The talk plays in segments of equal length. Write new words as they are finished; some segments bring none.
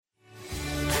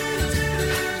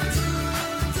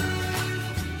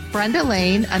Brenda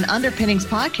Lane, an Underpinnings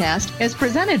podcast, is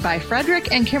presented by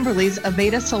Frederick and Kimberly's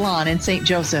Aveda Salon in St.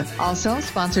 Joseph. Also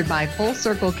sponsored by Full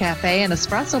Circle Cafe and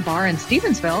Espresso Bar in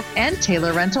Stevensville and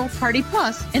Taylor Rental Party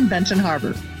Plus in Benton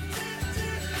Harbor.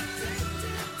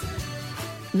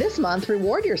 This month,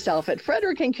 reward yourself at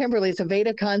Frederick and Kimberly's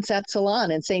Aveda Concept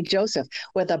Salon in St. Joseph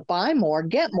with a buy more,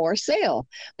 get more sale.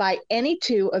 Buy any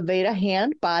 2 Aveda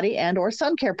hand, body, and or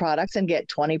sun care products and get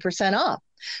 20% off.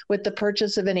 With the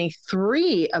purchase of any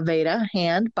 3 Aveda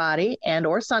hand, body, and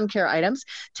or sun care items,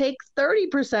 take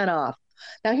 30% off.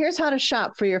 Now, here's how to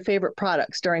shop for your favorite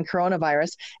products during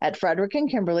coronavirus at Frederick and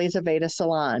Kimberly's Aveda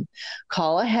Salon.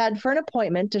 Call ahead for an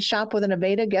appointment to shop with an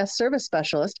Aveda guest service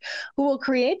specialist who will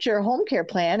create your home care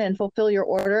plan and fulfill your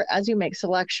order as you make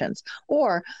selections.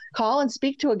 Or call and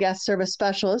speak to a guest service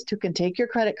specialist who can take your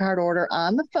credit card order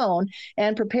on the phone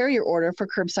and prepare your order for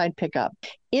curbside pickup.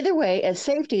 Either way, as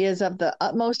safety is of the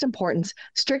utmost importance,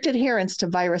 strict adherence to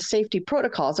virus safety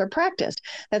protocols are practiced.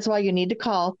 That's why you need to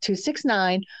call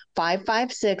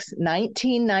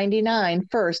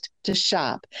 269-556-1999 first to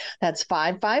shop. That's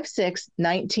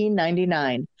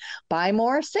 556-1999. Buy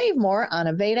more, save more on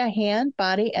Aveda hand,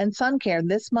 body, and sun care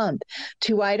this month.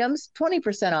 2 items,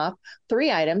 20% off. 3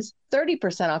 items,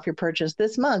 30% off your purchase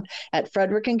this month at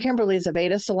Frederick and Kimberly's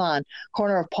Aveda Salon,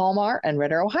 corner of Palmar and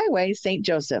Red Arrow Highway, St.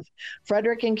 Joseph.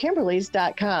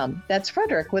 FrederickandKimberly's.com. That's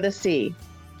Frederick with a C.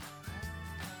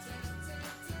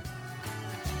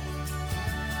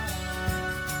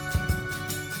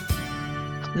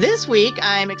 This week,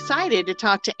 I'm excited to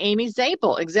talk to Amy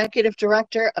Zabel, Executive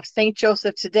Director of St.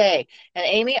 Joseph Today. And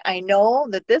Amy, I know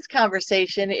that this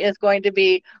conversation is going to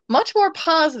be much more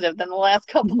positive than the last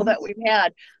couple that we've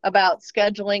had about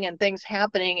scheduling and things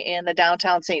happening in the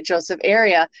downtown St. Joseph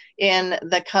area in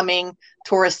the coming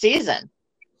tourist season.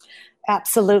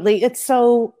 Absolutely. It's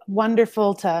so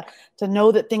wonderful to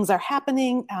know that things are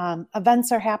happening,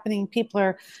 events are happening, people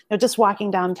are just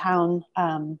walking downtown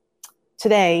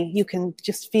today. You can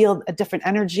just feel a different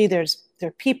energy. There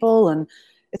are people, and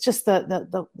it's just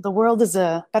the world is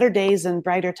better days and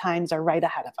brighter times are right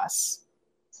ahead of us.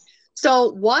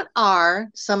 So what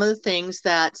are some of the things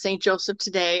that St. Joseph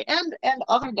Today and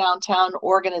other downtown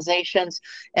organizations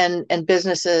and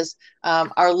businesses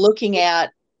are looking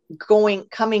at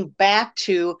coming back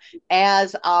to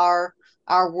as our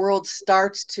world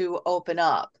starts to open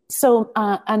up? So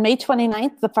on May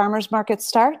 29th, the farmers market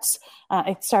starts.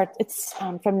 It's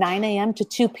from 9 a.m. to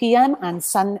 2 p.m. on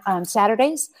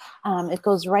Saturdays. It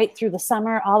goes right through the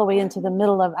summer, all the way into the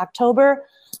middle of October.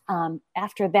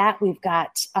 After that, we've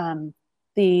got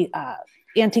the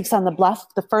Antiques on the Bluff.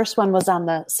 The first one was on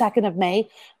the 2nd of May,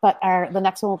 but the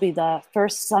next one will be the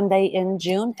first Sunday in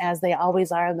June, as they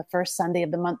always are, the first Sunday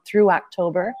of the month through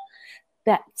October.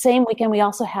 That same weekend, we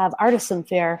also have Artisan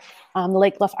Fair. The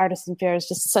Lake Bluff Artisan Fair is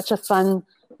just such a fun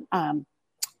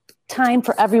time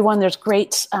for everyone. There's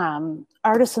great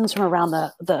artisans from around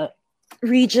the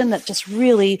region that just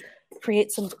really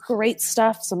create some great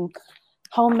stuff, some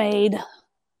homemade,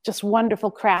 just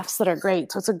wonderful crafts that are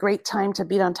great. So it's a great time to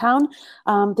be downtown.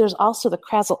 There's also the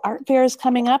Krasl Art Fair is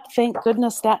coming up. Thank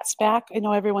goodness that's back. I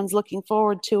know everyone's looking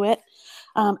forward to it.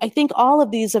 I think all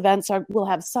of these events will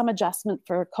have some adjustment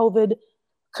for COVID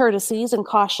courtesies and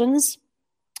cautions.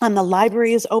 And the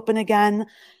library is open again.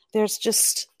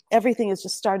 Everything is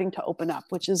just starting to open up,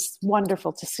 which is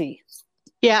wonderful to see.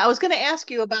 Yeah, I was going to ask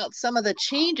you about some of the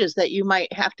changes that you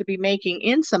might have to be making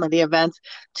in some of the events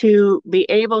to be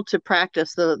able to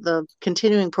practice the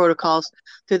continuing protocols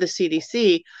through the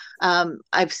CDC.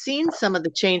 I've seen some of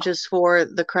the changes for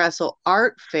the Krasl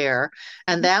Art Fair,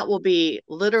 and that will be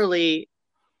literally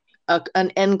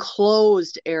an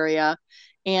enclosed area,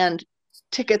 and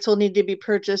tickets will need to be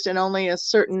purchased and only a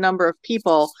certain number of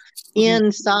people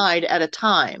inside at a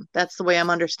time. That's the way I'm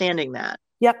understanding that.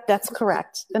 Yep, that's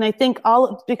correct. And I think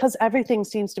because everything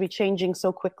seems to be changing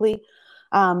so quickly,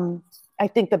 I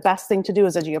think the best thing to do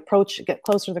is as you get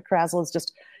closer to the Krasl is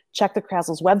just check the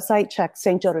Krasl's website, check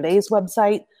St. Joe Today's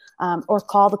website, or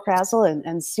call the Krasl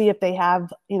and see if they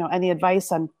have any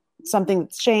advice on something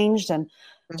that's changed, and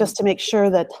just to make sure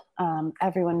that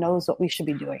everyone knows what we should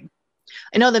be doing.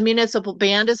 I know the municipal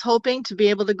band is hoping to be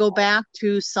able to go back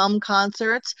to some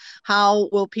concerts. How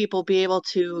will people be able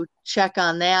to check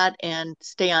on that and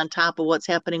stay on top of what's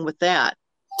happening with that?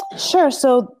 Sure.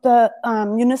 So the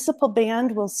municipal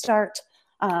band will start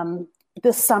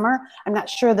this summer. I'm not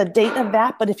sure the date of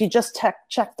that, but if you just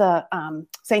check the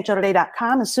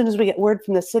stjoetoday.com as soon as we get word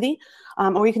from the city,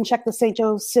 or you can check the St.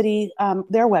 Joe City,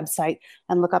 their website,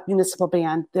 and look up municipal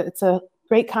band. It's a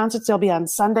great concert. They'll be on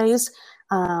Sundays.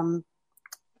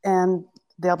 And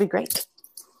they'll be great.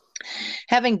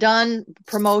 having done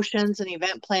promotions and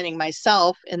event planning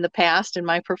myself in the past in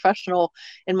my professional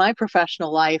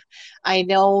life, I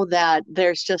know that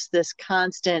there's just this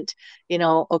constant,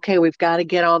 okay, we've got to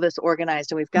get all this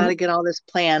organized and we've got to get all this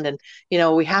planned, and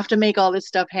we have to make all this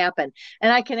stuff happen.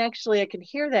 And I can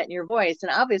hear that in your voice,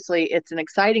 and obviously it's an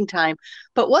exciting time.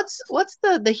 But what's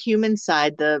the human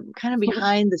side, the kind of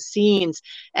behind the scenes,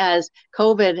 as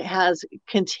COVID has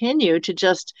continued to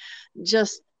just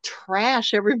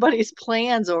trash everybody's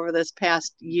plans over this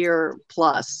past year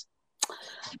plus?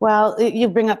 Well, you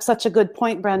bring up such a good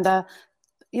point, Brenda.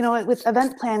 With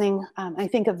event planning, I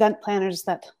think event planners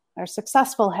that are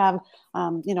successful have,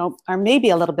 are maybe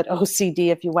a little bit OCD,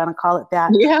 if you want to call it that.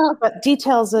 Yeah. But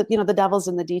details, the devil's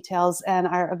in the details. And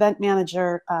our event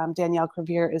manager, Danielle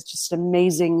Crevier, is just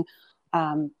amazing,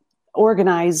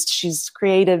 organized. She's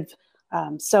creative.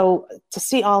 So to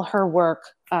see all her work,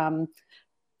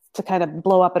 to kind of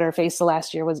blow up in her face the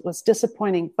last year was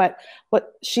disappointing. But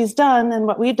what she's done and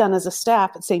what we've done as a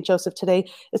staff at St. Joseph today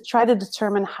is try to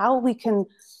determine how we can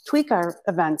tweak our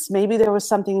events. Maybe there was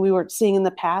something we weren't seeing in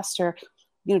the past, or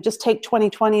just take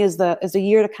 2020 as a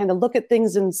year to kind of look at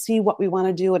things and see what we want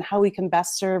to do and how we can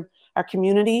best serve our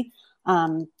community.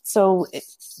 So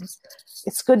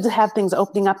it's good to have things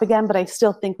opening up again, but I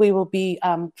still think we will be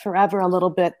forever a little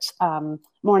bit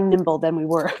more nimble than we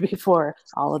were before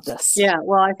all of this. Yeah,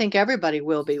 well, I think everybody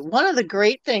will be. One of the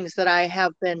great things that I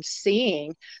have been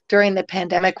seeing during the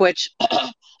pandemic, which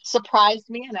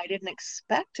surprised me and I didn't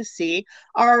expect to see,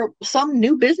 are some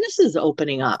new businesses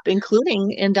opening up, including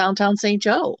in downtown St.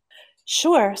 Joe.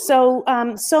 Sure. So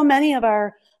so many of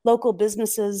our local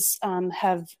businesses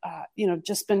have,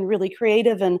 just been really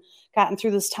creative and gotten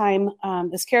through this time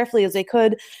as carefully as they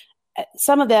could.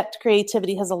 Some of that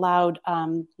creativity has allowed,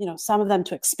 some of them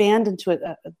to expand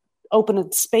into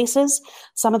open spaces.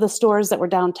 Some of the stores that were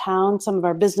downtown, some of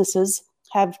our businesses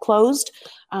have closed.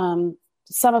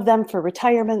 Some of them for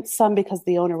retirement, some because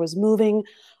the owner was moving.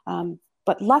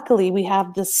 But luckily, we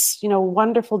have this,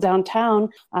 wonderful downtown.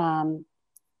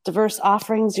 Diverse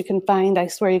offerings you can find. I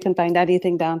swear you can find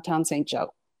anything downtown St.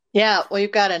 Joe. Yeah, well,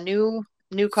 you've got a new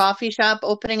coffee shop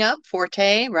opening up,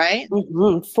 Forte, right?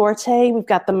 Mm-hmm. Forte. We've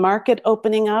got the market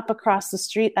opening up across the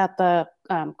street at the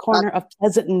corner of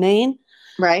Pleasant and Main.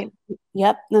 Right.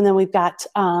 Yep. And then we've got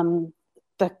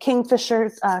the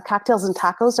Kingfisher Cocktails and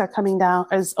Tacos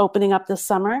is opening up this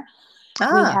summer. We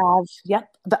have,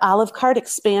 the Olive Cart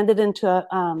expanded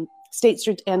into State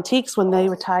Street Antiques when they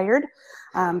retired.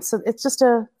 So it's just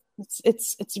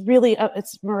it's really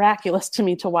it's miraculous to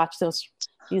me to watch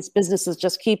these businesses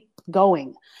just keep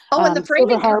going. Oh, and the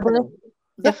framing Harbor, company.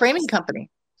 The framing company.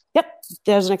 Yep,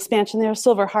 there's an expansion there.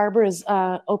 Silver Harbor is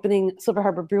opening. Silver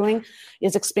Harbor Brewing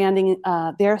is expanding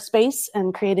their space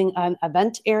and creating an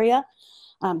event area.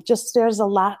 There's a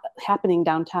lot happening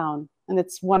downtown, and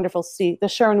it's wonderful to see. The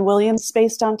Sherwin-Williams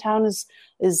space downtown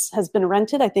has been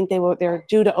rented. I think they're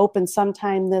due to open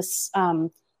sometime this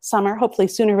summer, hopefully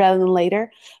sooner rather than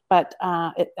later. But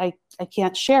I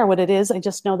can't share what it is. I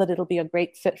just know that it'll be a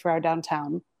great fit for our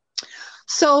downtown.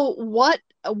 So what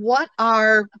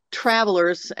are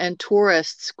travelers and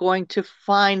tourists going to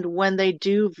find when they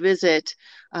do visit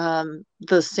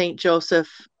the St. Joseph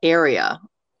area?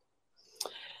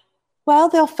 Well,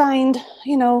 they'll find,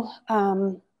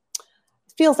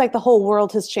 feels like the whole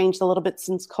world has changed a little bit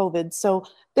since COVID. So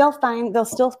they'll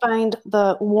still find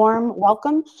the warm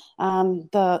welcome,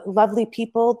 the lovely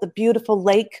people, the beautiful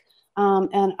lake,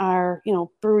 and our,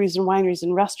 breweries and wineries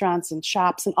and restaurants and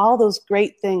shops and all those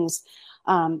great things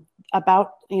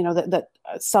about, that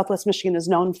Southwest Michigan is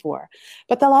known for.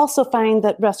 But they'll also find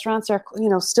that restaurants are,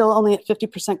 still only at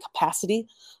 50% capacity.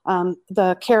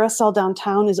 The Carousel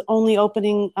downtown is only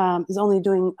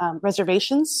doing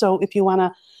reservations. So if you want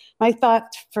to, my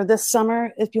thought for this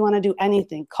summer, if you want to do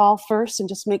anything, call first and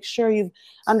just make sure you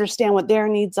understand what their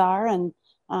needs are and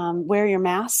wear your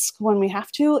mask when we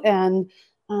have to, and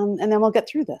then we'll get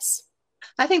through this.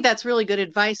 I think that's really good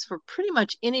advice for pretty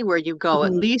much anywhere you go,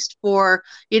 at least for,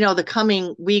 the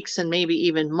coming weeks and maybe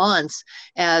even months,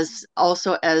 as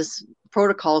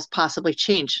protocols possibly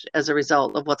change as a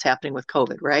result of what's happening with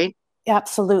COVID, right?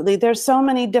 Absolutely. There's so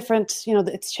many different,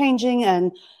 it's changing,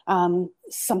 and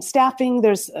some staffing,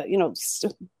 there's,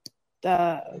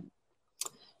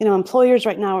 employers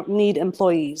right now need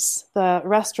employees. The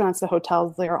restaurants, the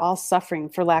hotels, they're all suffering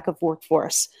for lack of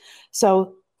workforce.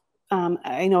 So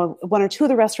I know one or two of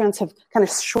the restaurants have kind of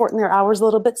shortened their hours a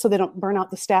little bit so they don't burn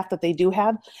out the staff that they do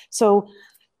have. So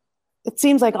it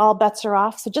seems like all bets are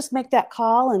off. So just make that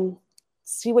call and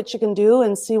see what you can do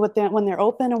and see when they're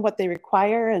open and what they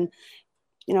require. And,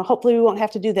 hopefully we won't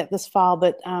have to do that this fall.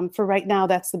 But for right now,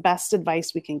 that's the best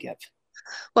advice we can give.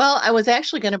 Well, I was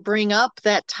actually going to bring up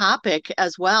that topic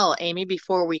as well, Amy,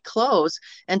 before we close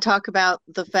and talk about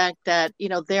the fact that,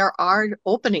 there are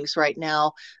openings right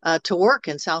now to work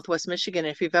in Southwest Michigan.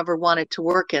 If you've ever wanted to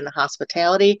work in the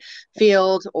hospitality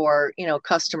field or,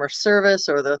 customer service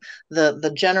or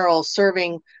the general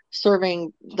serving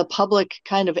the public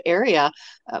kind of area,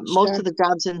 most Sure. of the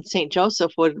jobs in St.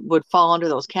 Joseph would fall under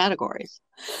those categories.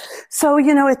 So,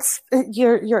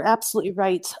 you're absolutely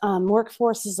right.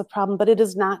 Workforce is a problem, but it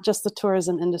is not just the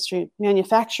tourism industry.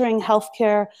 Manufacturing,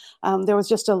 healthcare. There was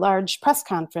just a large press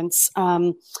conference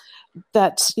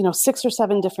that 6 or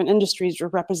 7 different industries were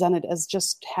represented as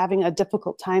just having a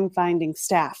difficult time finding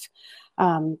staff.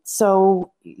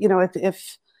 So,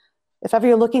 if ever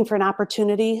you're looking for an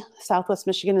opportunity, Southwest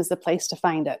Michigan is the place to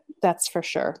find it. That's for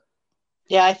sure.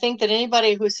 Yeah, I think that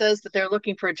anybody who says that they're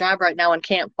looking for a job right now and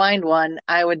can't find one,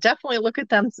 I would definitely look at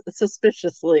them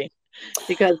suspiciously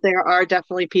because there are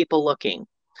definitely people looking.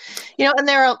 And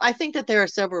I think that there are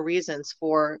several reasons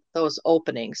for those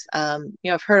openings.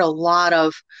 I've heard a lot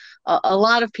of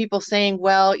people saying,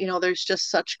 well, there's just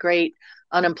such great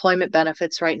unemployment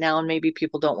benefits right now, and maybe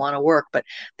people don't want to work. But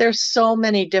there's so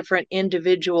many different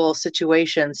individual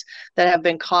situations that have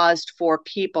been caused for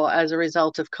people as a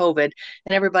result of COVID, and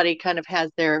everybody kind of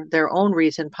has their own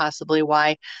reason possibly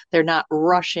why they're not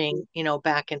rushing,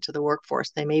 back into the workforce.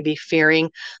 They may be fearing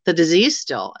the disease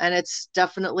still, and it's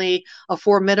definitely a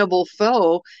formidable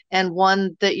foe and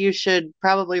one that you should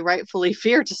probably rightfully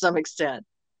fear to some extent.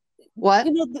 What?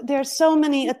 There's so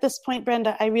many at this point,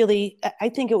 Brenda. I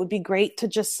think it would be great to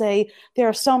just say there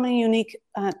are so many unique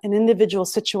and individual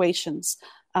situations.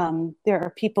 There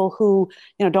are people who,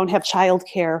 don't have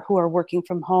childcare, who are working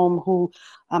from home, who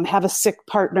have a sick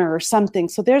partner or something.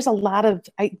 So there's a lot of,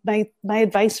 my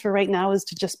advice for right now is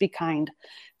to just be kind.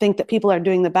 Think that people are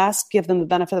doing the best, give them the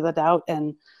benefit of the doubt,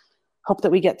 and hope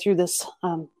that we get through this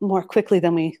more quickly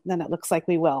than it looks like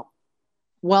we will.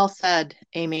 Well said,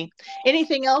 Amy.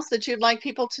 Anything else that you'd like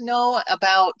people to know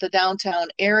about the downtown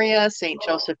area, St.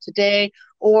 Joseph today,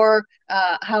 or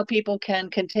how people can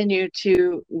continue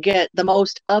to get the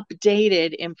most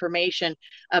updated information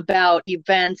about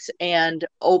events and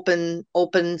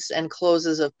opens and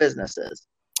closes of businesses?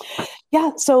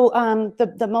 Yeah. So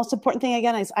the most important thing,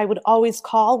 again, is I would always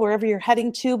call wherever you're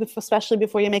heading to, especially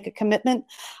before you make a commitment.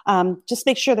 Just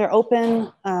make sure they're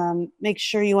open. Make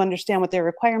sure you understand what their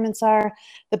requirements are.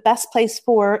 The best place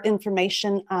for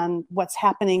information on what's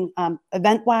happening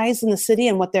event-wise in the city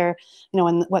and what they're,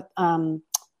 and what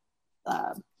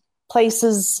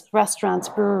places, restaurants,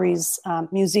 breweries,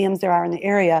 museums there are in the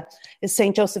area is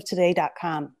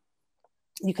stjosephtoday.com.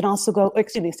 You can also go,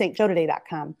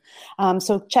 stjoetoday.com.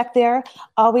 So check there.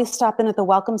 Always stop in at the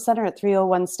Welcome Center at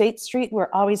 301 State Street. We're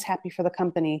always happy for the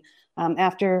company.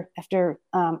 After a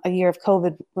year of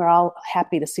COVID, we're all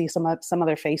happy to see some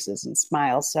other faces and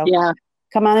smiles. So yeah,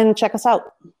 come on in and check us out.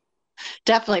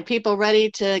 Definitely people ready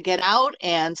to get out,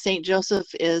 and St. Joseph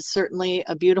is certainly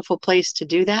a beautiful place to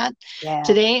do that. Yeah.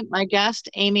 Today, my guest,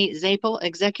 Amy Zapel,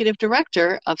 Executive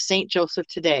Director of St. Joseph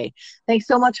Today. Thanks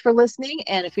so much for listening,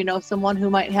 and if you know someone who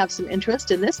might have some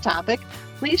interest in this topic,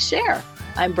 please share.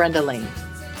 I'm Brenda Lane.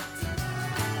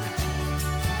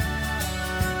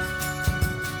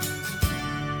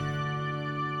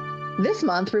 This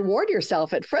month, reward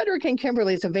yourself at Frederick and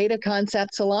Kimberly's Aveda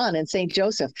Concept Salon in St.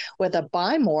 Joseph with a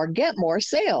buy more, get more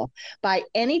sale. Buy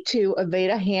any 2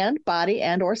 Aveda hand, body,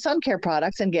 and or sun care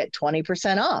products and get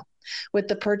 20% off. With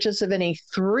the purchase of any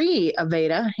 3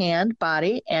 Aveda hand,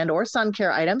 body, and or sun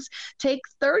care items, take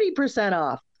 30%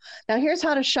 off. Now, here's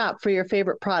how to shop for your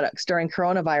favorite products during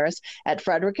coronavirus at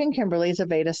Frederick and Kimberly's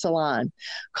Aveda Salon.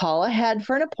 Call ahead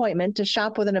for an appointment to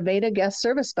shop with an Aveda guest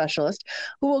service specialist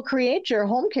who will create your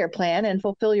home care plan and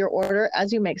fulfill your order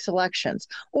as you make selections.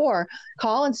 Or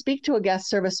call and speak to a guest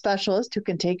service specialist who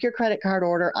can take your credit card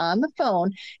order on the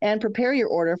phone and prepare your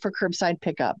order for curbside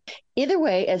pickup. Either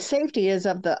way, as safety is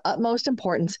of the utmost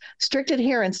importance, strict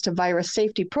adherence to virus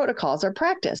safety protocols are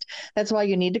practiced. That's why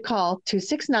you need to call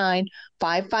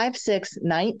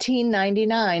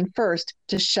 269-556-1999 first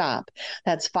to shop.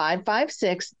 That's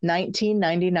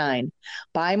 556-1999.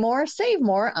 Buy more, save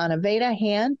more on Aveda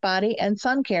hand, body, and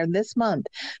sun care this month.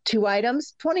 2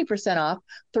 items, 20% off.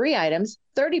 3 items,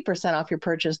 30% off your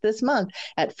purchase this month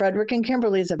at Frederick and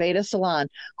Kimberly's Aveda Salon,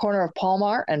 corner of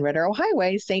Palmar and Red Arrow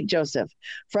Highway, St. Joseph.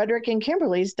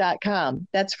 FrederickandKimberly's.com.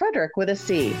 That's Frederick with a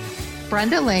C.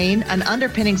 Brenda Lane, an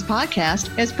Underpinnings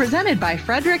podcast, is presented by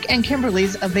Frederick and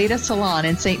Kimberly's Aveda Salon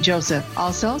in St. Joseph.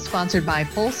 Also sponsored by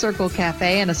Full Circle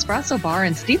Cafe and Espresso Bar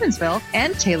in Stevensville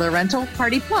and Taylor Rental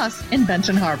Party Plus in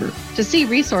Benton Harbor. To see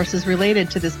resources related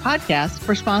to this podcast,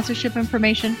 for sponsorship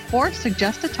information, or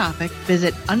suggest a topic,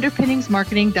 visit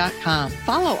underpinningsmarketing.com.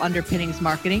 Follow Underpinnings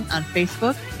Marketing on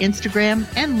Facebook, Instagram,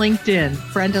 and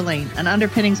LinkedIn. Brenda Lane, an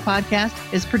Underpinnings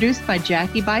podcast, is produced by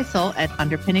Jackie Beisel at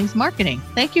Underpinnings Marketing.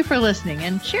 Thank you for listening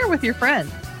and share with your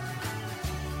friends.